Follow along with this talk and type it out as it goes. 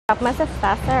My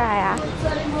sister Saraya,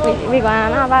 we're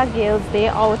gonna have a girls' day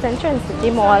out in Trinity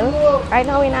Mall. Right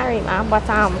now in Arima, but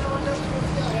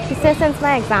she said since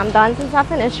my exam done, since I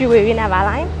finished we never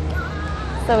line.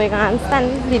 So we're gonna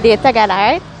spend the day together,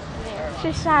 right? Yeah.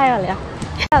 She's shy earlier.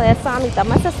 So I meet up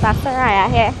my sister Saraya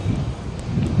here.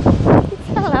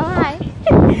 Hello, hi.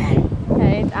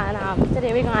 Right, and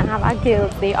today we're gonna have a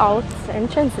girls' day out in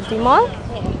Trinity Mall.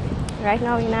 Yeah. Right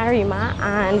now in Arima,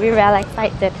 and we're really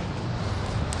excited.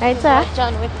 Right, sir?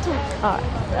 John Wick 2. Oh,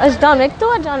 is John Wick 2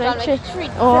 or John Wick 3?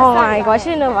 Oh my gosh,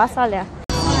 you know what's all there.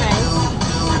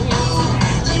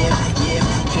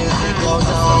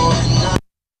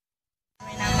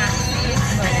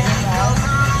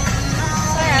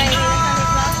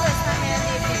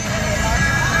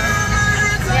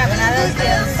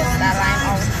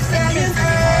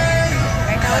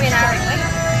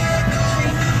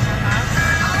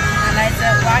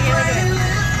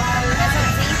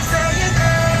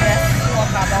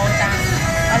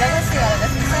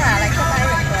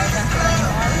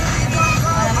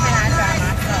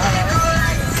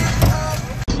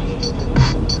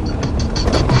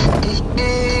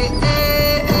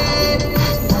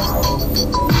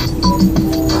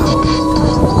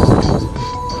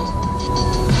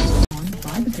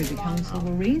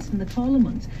 Were raised in the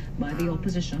Parliament by the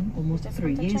opposition almost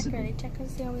 3 years ago. Check and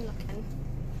see how we're looking.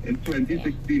 In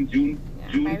 2016, June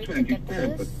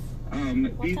 24th,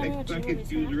 these extra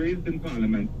issues raised in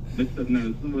Parliament, Mr.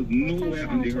 Nelson was nowhere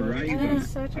on the horizon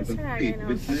as a state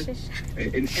witness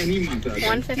in any matter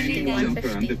against anyone in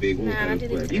Toronto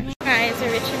elsewhere. Guys,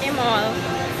 we're reaching the mall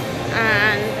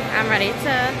and I'm ready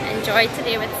to enjoy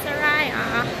today with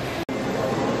Saraya.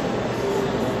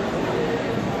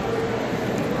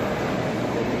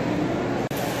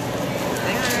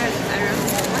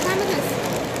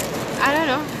 I don't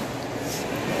know.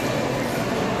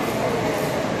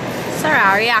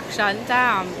 Sarah reaction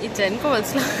to eating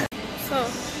coleslaw. So,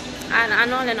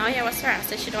 and all in all here was Sarah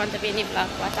said she don't want to be in the vlog,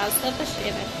 but I'll still push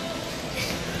it.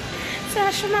 So I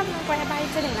should not vlog where I buy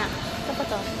today now.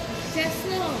 Yes,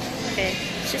 no. Okay,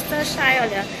 she's still shy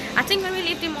earlier. I think when we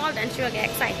leave the mall then she will get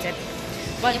excited.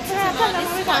 But Sarah, tell them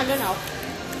what we're going to do now.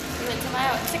 We went to buy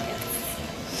our tickets.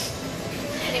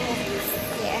 For the movies.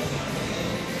 Yeah.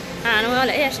 And well,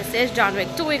 yeah, she says John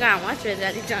Wick 2, we're going to watch it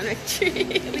at the John Wick 3.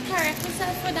 We correct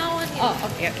ourselves for that one. Oh,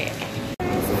 okay.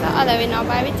 So, although we now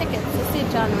buy the tickets to see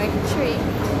John Wick 3.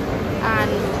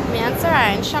 And me and Sarah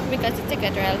are in shock because the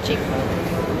ticket are real cheap.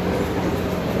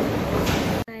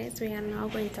 Guys, we are now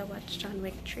going to watch John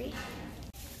Wick 3.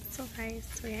 So, guys,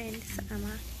 we are in the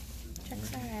cinema. Check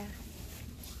Sarah.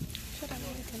 Should I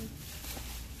meet him?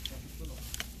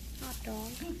 Hot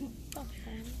dog.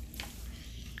 Popcorn.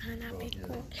 And a big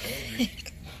coke.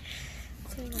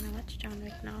 So we're gonna watch John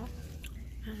Wick now.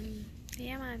 And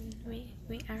yeah man,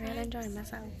 I really enjoying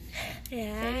myself.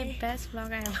 Yeah. It's the best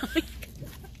vlog I ever made.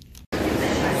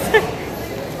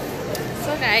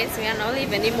 So guys, we are now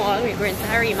leaving the mall. We're going to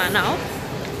Arima now.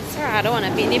 Sarah, I don't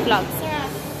wanna be in the vlog. Sarah.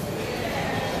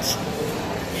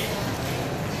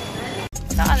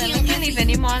 So we're leaving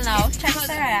the mall now. Check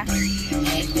Sarah.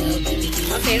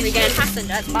 Okay, we're getting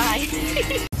passengers. Bye.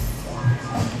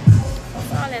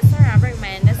 Sarah bring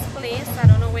me in this place. I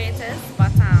don't know where it is,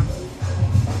 but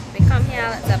we come here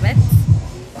a little bit.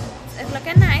 It's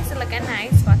looking nice,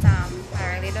 but I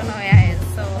really don't know where it is.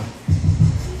 So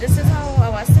this is how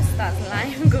our sister's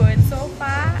life going so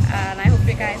far, and I hope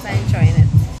you guys are enjoying it.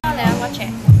 So there, watch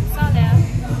it. So there,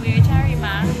 we reach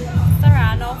Arima.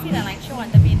 Sarah now feeling like she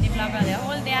wants to be in the vlog earlier.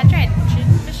 Whole day I tried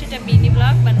she to be in the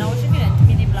vlog, but now she feeling to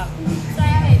be in the vlog. So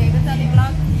I ready to tell the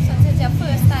vlog. So this is your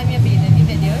first time you've been in the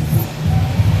videos.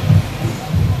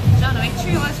 John Wick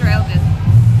 3 was real good.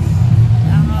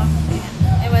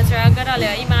 It was real good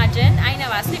earlier. Imagine, I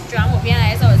never sleep through a movie and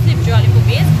I saw sleep through all the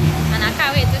movies. And I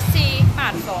can't wait to see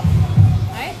part 4.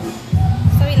 Alright?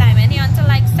 So we lie many until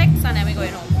like 6 and then we're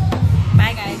going home.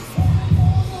 Bye guys.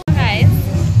 So guys,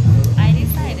 I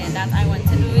decided that I want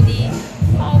to do the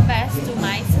how best to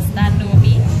my sister know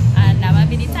me. And that will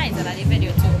be the title of the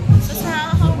video too. So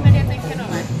Sarah, how many do you think you know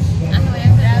man? I know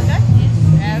you're real good?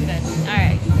 Yeah. Real good.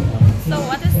 Alright. So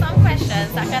what is some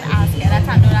questions I can ask you that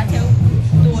I know that you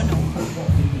don't know?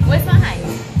 What's my height?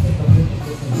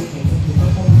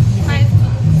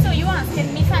 5'2". So you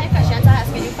asking me 5 questions, I'm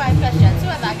asking you 5'2".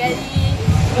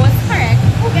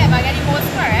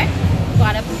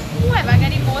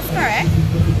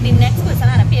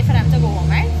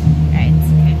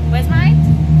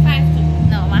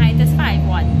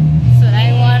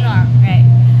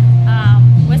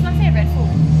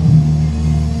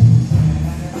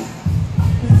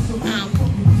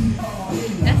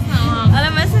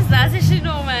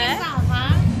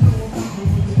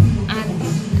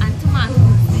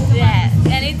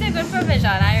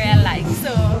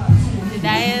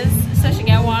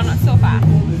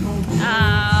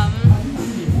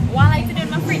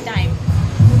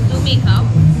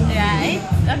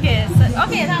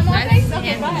 Okay, that more things.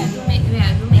 Okay, go ahead.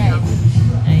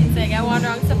 Right, so you get one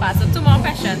wrong to pass. So 2 more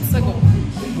questions to go.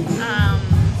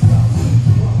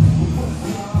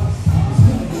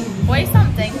 What is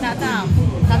something that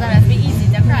would be easy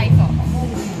to cry for?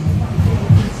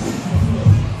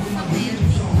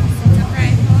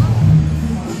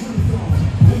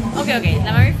 Okay,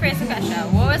 let me rephrase the question.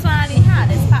 What was one of the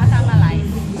hardest parts of my life?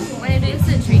 When you're doing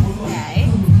surgery. Right.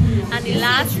 And the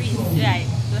last right,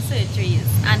 the surgeries.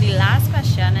 And the last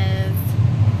question is,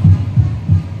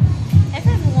 if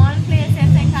there's one place you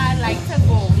think I'd like to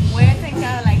go, where you think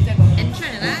I would like to go? In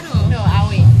Trinidad or? No,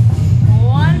 away.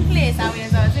 One place away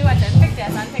is obviously watching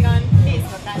pictures and thing on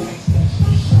Facebook and things.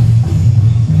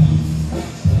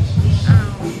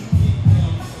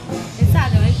 It's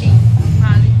sad, don't you?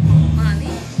 Mali.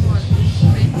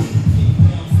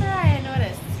 Sorry, I know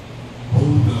this.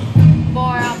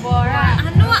 Bora Bora. I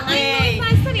know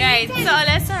my study. Right, so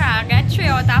let's get 3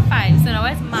 out of 5. So now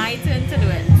it's my turn to do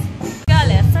it. Girl,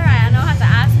 Soraya now has to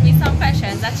ask me some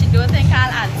questions that she don't think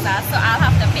I'll answer, so I'll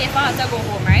have to pay for her to go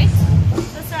home, right?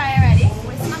 So Soraya, ready?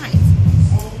 What's my height?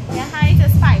 Your height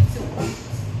is 5'2".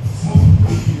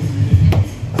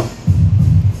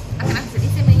 I can answer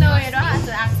this in No, you don't have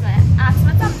to ask me. Ask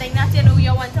me something that you know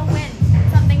you want to win.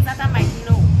 Some things that I might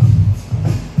know.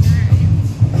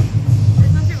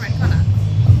 What's my favorite color?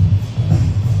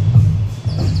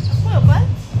 Purple?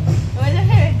 What's your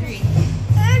favorite green?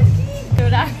 So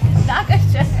that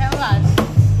question is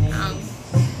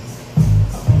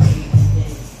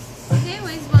Okay,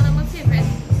 what is one of my favorite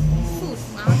food?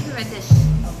 One of my favorite dish?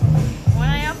 one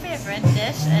of your favorite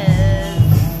dish is...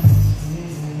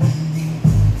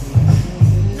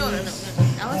 No.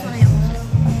 That was one of your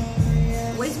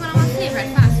questions. What is one of my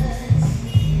favorite fast food?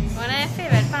 One of your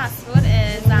favorite fast food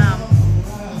is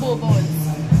Bobo's.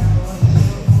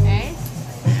 Right?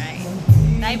 Alright.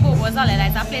 Like Bobo's all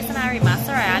it's a place in Arima,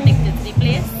 so I'm addicted to the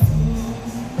place.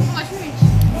 How much we reach?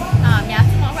 You have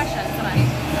 2 more questions to me.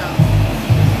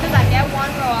 Because I get 1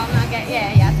 wrong, you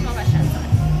have 2 more questions to me.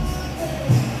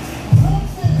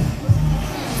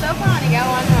 So far, you get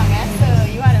 1 wrong, so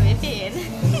you ought to be paid.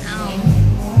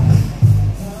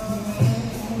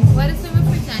 What is my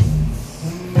free time?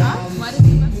 Huh? What is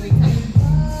my free time?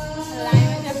 Lie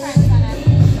with your friends and then...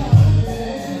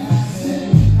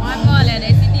 One more,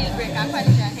 it's a deal breaker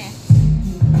question here.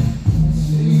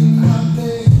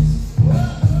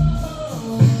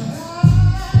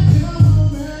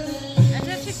 And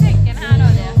just she thinking hard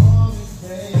out there.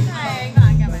 Alright, go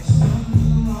on, come on.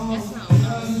 Yes, no.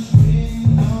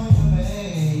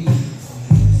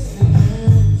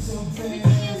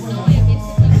 Everything is no way,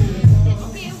 basically.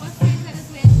 Okay, what size is this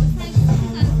way? What size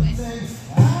is this way?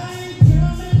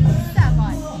 7.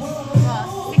 Well,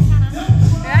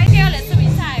 6.5. Right here, let's be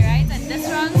tied, right? And this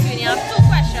round, we only have 2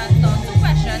 questions, so 2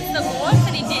 questions to go to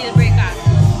the deal breaker,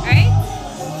 right?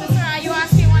 So, Sarah, you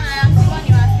ask me one, I ask you one,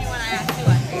 you ask me one, I ask you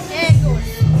one. Here it goes.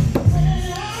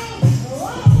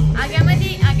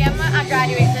 I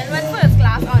graduated with first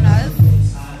class honors,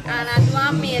 and I do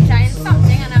a major in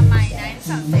something and a minor in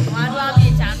something. I do a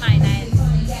major and minor in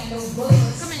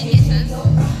Communication.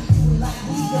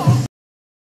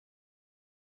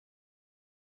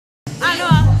 I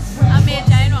know, a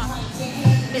major, you know.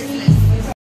 Business.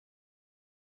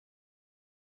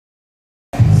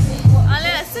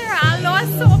 Sarah, I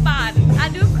lost so bad. I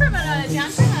do criminology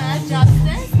and criminal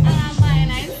justice, and I'm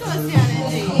minor in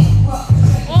sociology.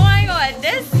 Oh my god,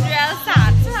 this is real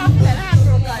sad. So how can I have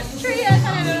broken 3 years and I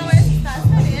don't know where to start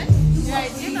studying?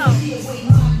 Right, you know.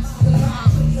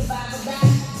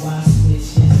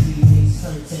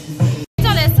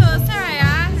 So Sarah,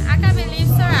 I can't believe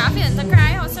Sarah feeling to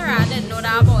cry how Sarah didn't know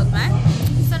that about me.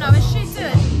 So now it's she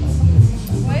too.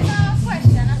 What is our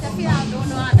question? I feel I don't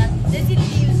know how that this is the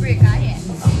deal breaker here.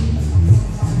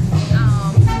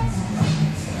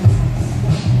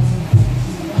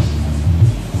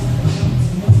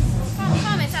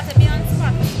 Comment at me on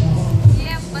spot.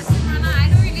 Yeah, but Simona, I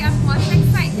don't really have much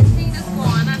exciting thing that's going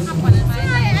on and happen in my life.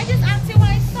 Sorry, I just asked you what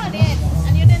I studied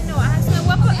and you didn't know. I asked you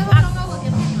what How long I work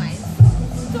in anyways?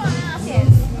 2.5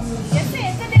 years. You say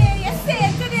it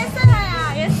today,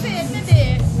 Sarah. You say it today.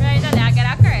 Right, I get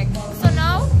that correct. So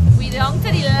now, we down to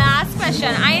the last question.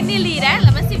 I am the leader.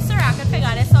 Let me see if Sarah can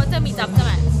figure this out to meet up to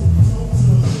me.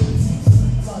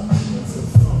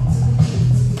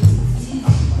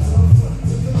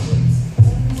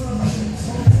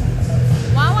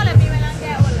 What will it be when I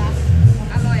get older?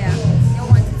 A lawyer. You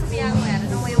wanted to be a lawyer. I don't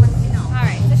know what you want to be now.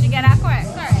 Alright, so she get that correct.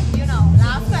 Correct. You know,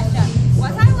 last question.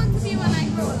 What I want to be when I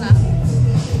grow up?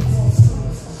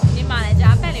 The manager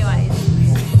of Pennywise.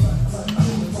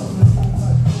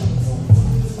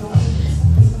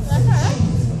 That's her?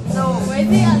 No, wait.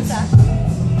 the answer.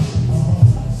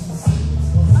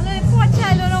 Poor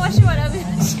child, don't know what she would have been.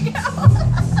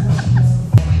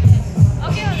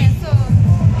 Okay, okay, so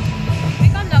we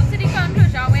come down to the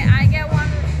conclusion where I get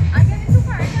it two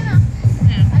correct, you know?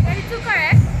 Yeah. I get it two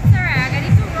correct. Sorry, I get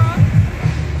it two wrong.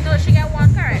 No, she get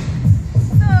one correct.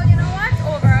 So, you know what?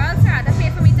 Overall, Sarah, the pay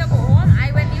for me to go home.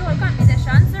 I went the whole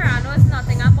competition. Sarah knows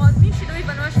nothing about me. She don't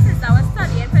even know she says I was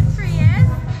studying for 3 years.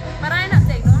 But I not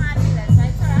take no hard feelings,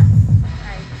 right, Sarah?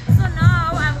 Right. So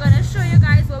now I'm gonna show you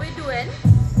guys what we're doing.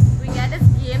 We get this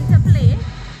game to play.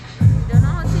 We don't know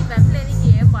how to even play the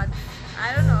game, but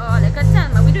I don't know. They could tell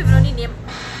me we don't even know the name.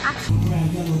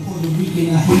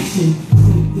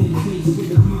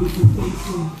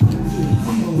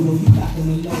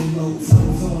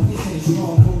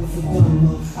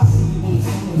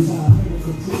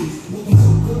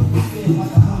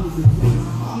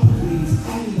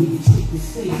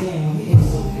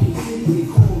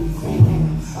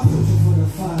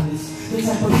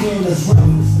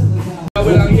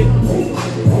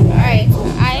 Alright,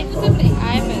 I have to play.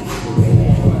 I miss.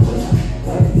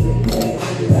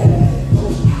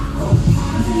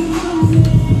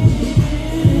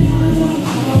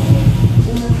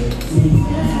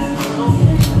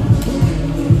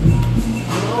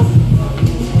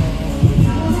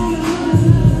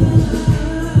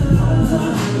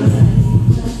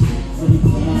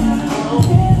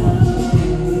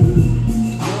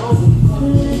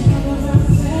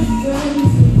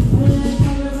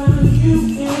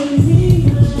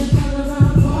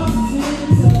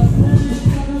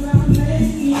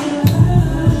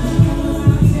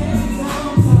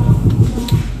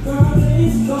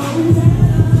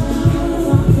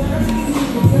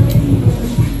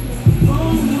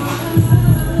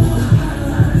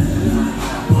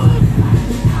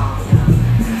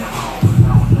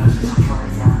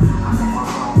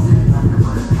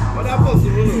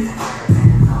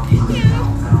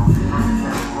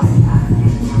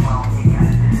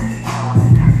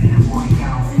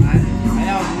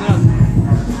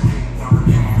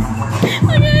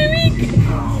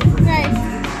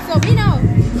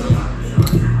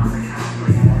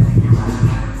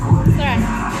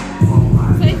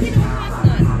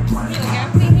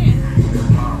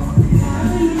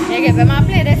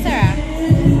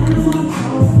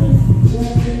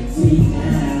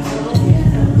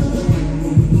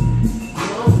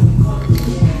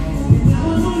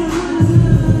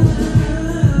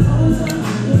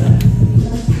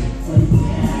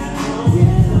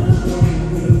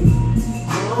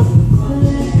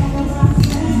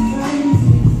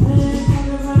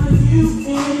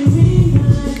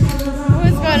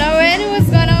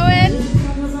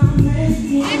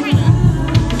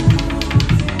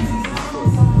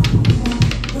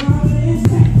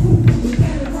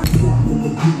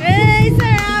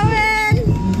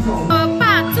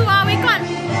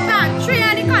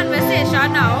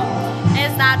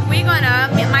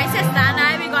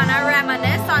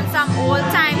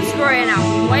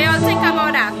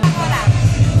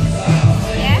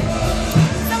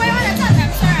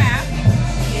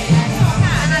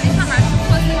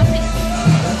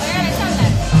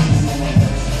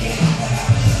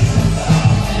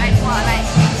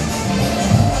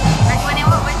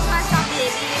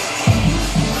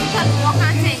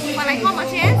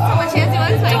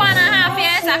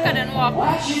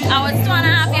 I was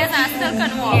 2.5 years and I still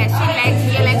couldn't walk. Yeah,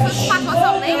 your legs was fat or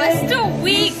something. It was too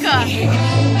weak. Your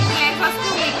legs was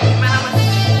too weak when I was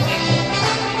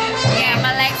yeah,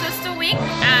 my legs was too weak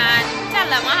and tell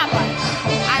them what happened.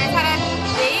 And it had a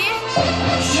day,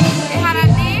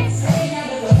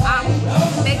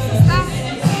 big sister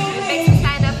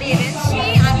in the bathing. She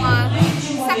and my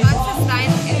second sister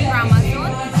in the grammar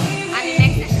zone. And the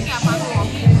next day she came up and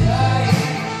walked.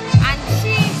 And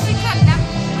she told them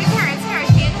with her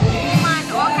hurricane, man,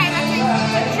 all kind of things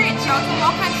to train she to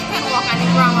walk and she can walk and the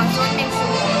grammar zone next to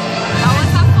her. That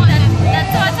was a fun. The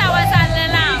torture was a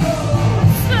little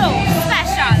slow,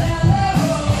 special.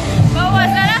 But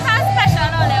was not as special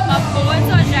only, my bones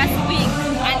were just weak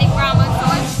and the grammar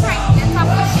zone strength the top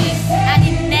of she and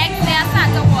the next day I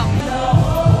started to walk.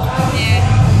 Yeah.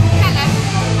 Tell them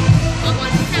I'm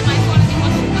going to tell my phone the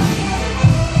washing machine.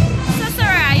 So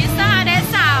Sarah, I used to have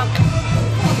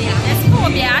this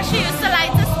phobia. She used to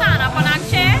like to stand up on a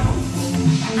chair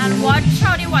and watch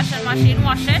how the washing machine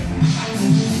wash it.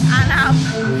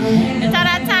 And at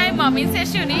that time, mommy said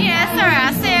she wouldn't hear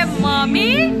Sarah say,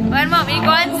 mommy, when mommy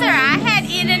going Sarah head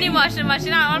in the washing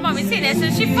machine, and all mommy see this, so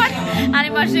she put and the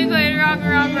machine going wrong.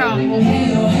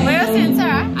 What you saying,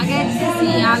 Sarah? I get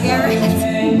dizzy, I get red.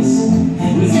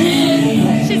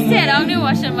 She stayed on the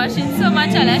washing machine so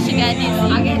much unless she get dizzy.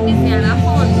 I get dizzy and I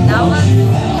fall. That was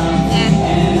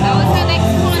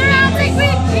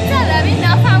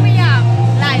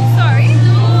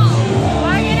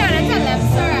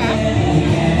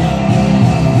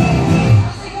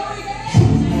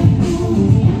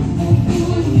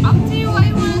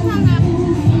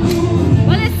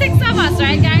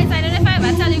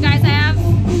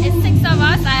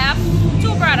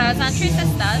and 3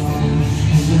 sisters.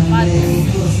 But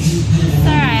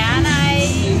Soraya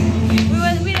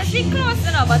and we just be close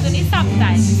enough, but only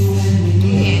sometimes.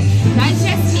 Yeah. That's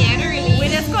just me, I don't really. We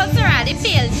just call Soraya the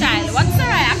pale child. What's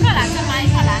Soraya color to my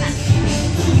color now?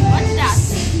 What's that?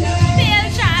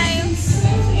 Pale child.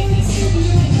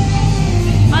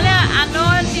 I know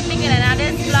the beginning of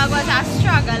this vlog was a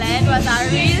struggle. It was a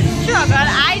real struggle.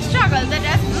 I struggled to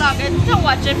just vlog it to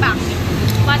watch it back.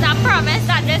 But I promise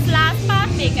that this last part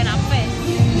making up for it.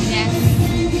 Yes.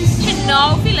 She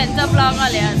now feeling to vlog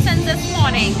earlier since this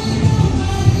morning.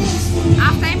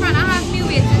 After I ran, I have me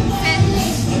waiting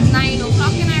since 9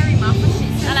 o'clock and I remember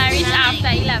she's And I reached after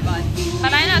 11.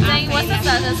 But I not saying what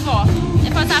sisters is for.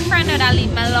 It was a friend that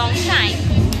leave me a long time.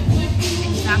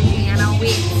 Exactly, and I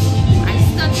wait. I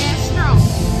stood there strong.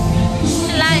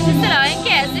 She like she still in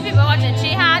case the people watching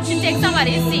she had to take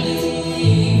somebody's seat.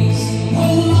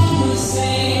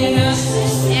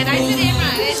 And I today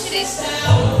ran today. So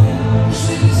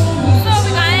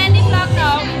we're gonna end the vlog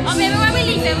now. Or maybe when we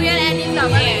leave it we'll end the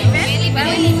vlog. When we leave it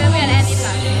we'll end the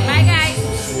vlog. Bye guys.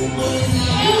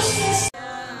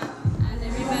 And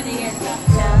everybody gets up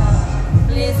there.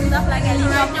 Blazing up like a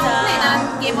Right now we're playing a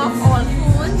game of all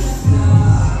phones.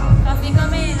 Coffee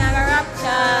coming in like a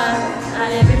rapture.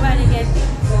 And everybody gets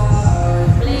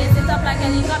blazing up like a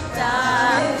helicopter.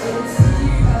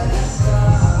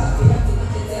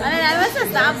 And then that was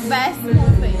just the best movie.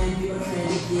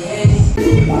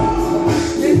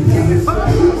 I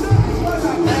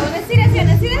want to see that, you want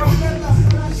to see that?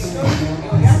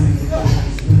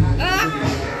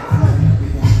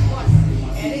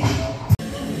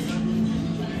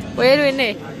 What are you doing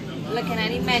there? Looking at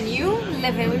the menu,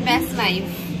 living with best life.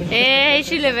 Hey,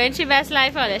 she living her best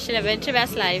life, Ola. She living her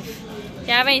best life.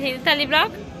 You have anything to tell the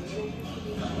vlog?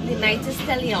 The night is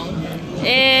still young.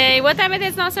 Hey, what time it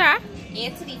is now, Sarah?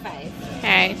 8:35.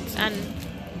 Alright, and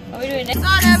what are we doing next? So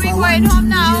then we're going home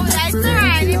now. That's alright.